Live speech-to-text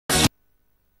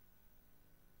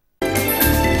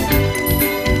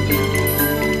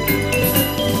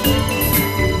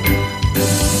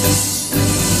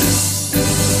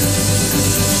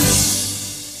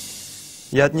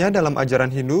Yadnya dalam ajaran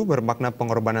Hindu bermakna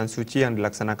pengorbanan suci yang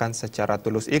dilaksanakan secara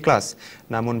tulus ikhlas.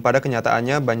 Namun pada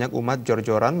kenyataannya banyak umat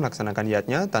jor-joran melaksanakan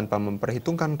yadnya tanpa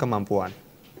memperhitungkan kemampuan.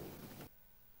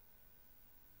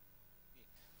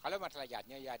 Kalau masalah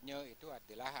yadnya itu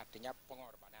adalah artinya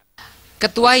pengorbanan.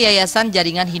 Ketua Yayasan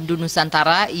Jaringan Hindu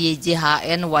Nusantara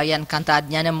YJHN Wayan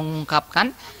Kantadnya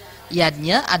mengungkapkan,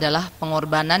 yadnya adalah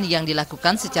pengorbanan yang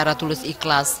dilakukan secara tulus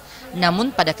ikhlas.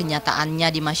 Namun pada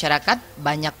kenyataannya di masyarakat,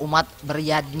 banyak umat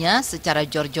beryadnya secara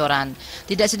jor-joran.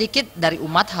 Tidak sedikit dari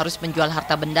umat harus menjual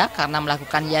harta benda karena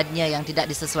melakukan yadnya yang tidak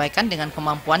disesuaikan dengan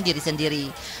kemampuan diri sendiri.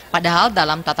 Padahal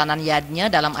dalam tatanan yadnya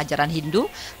dalam ajaran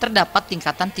Hindu, terdapat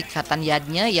tingkatan-tingkatan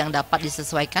yadnya yang dapat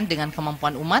disesuaikan dengan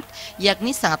kemampuan umat,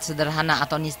 yakni sangat sederhana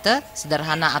atau niste,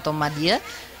 sederhana atau madya,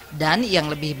 dan yang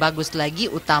lebih bagus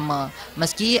lagi utama.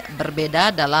 Meski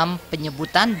berbeda dalam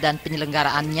penyebutan dan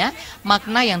penyelenggaraannya,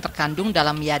 makna yang terkandung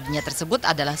dalam yadnya tersebut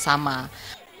adalah sama.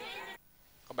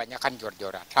 Kebanyakan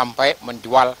jor-joran sampai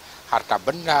menjual harta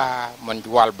benda,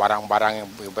 menjual barang-barang yang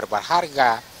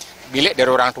berharga, milik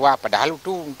dari orang tua, padahal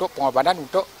itu untuk pengorbanan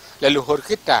untuk leluhur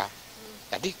kita.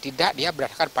 Jadi tidak dia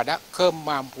berdasarkan pada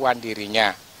kemampuan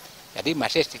dirinya. Jadi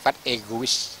masih sifat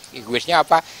egois. Egoisnya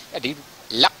apa? Jadi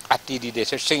lak hati di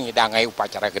desa sing dangai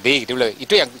upacara gede gitu loh.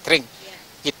 Itu yang sering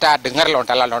kita dengar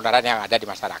lontaran-lontaran yang ada di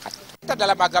masyarakat. Kita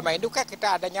dalam agama Hindu kan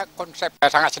kita adanya konsep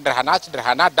sangat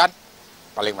sederhana dan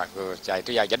paling bagus. Ya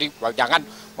itu ya. Jadi jangan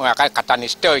menggunakan kata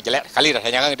niste jelek sekali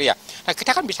rasanya kan gitu ya. Nah,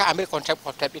 kita kan bisa ambil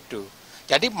konsep-konsep itu.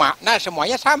 Jadi makna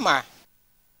semuanya sama.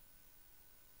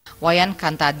 Wayan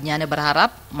Kantadnya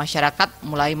berharap masyarakat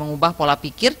mulai mengubah pola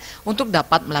pikir untuk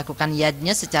dapat melakukan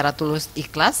yadnya secara tulus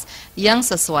ikhlas yang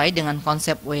sesuai dengan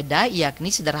konsep Weda,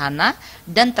 yakni sederhana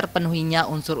dan terpenuhinya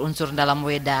unsur-unsur dalam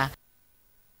Weda.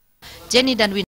 Jenny dan Win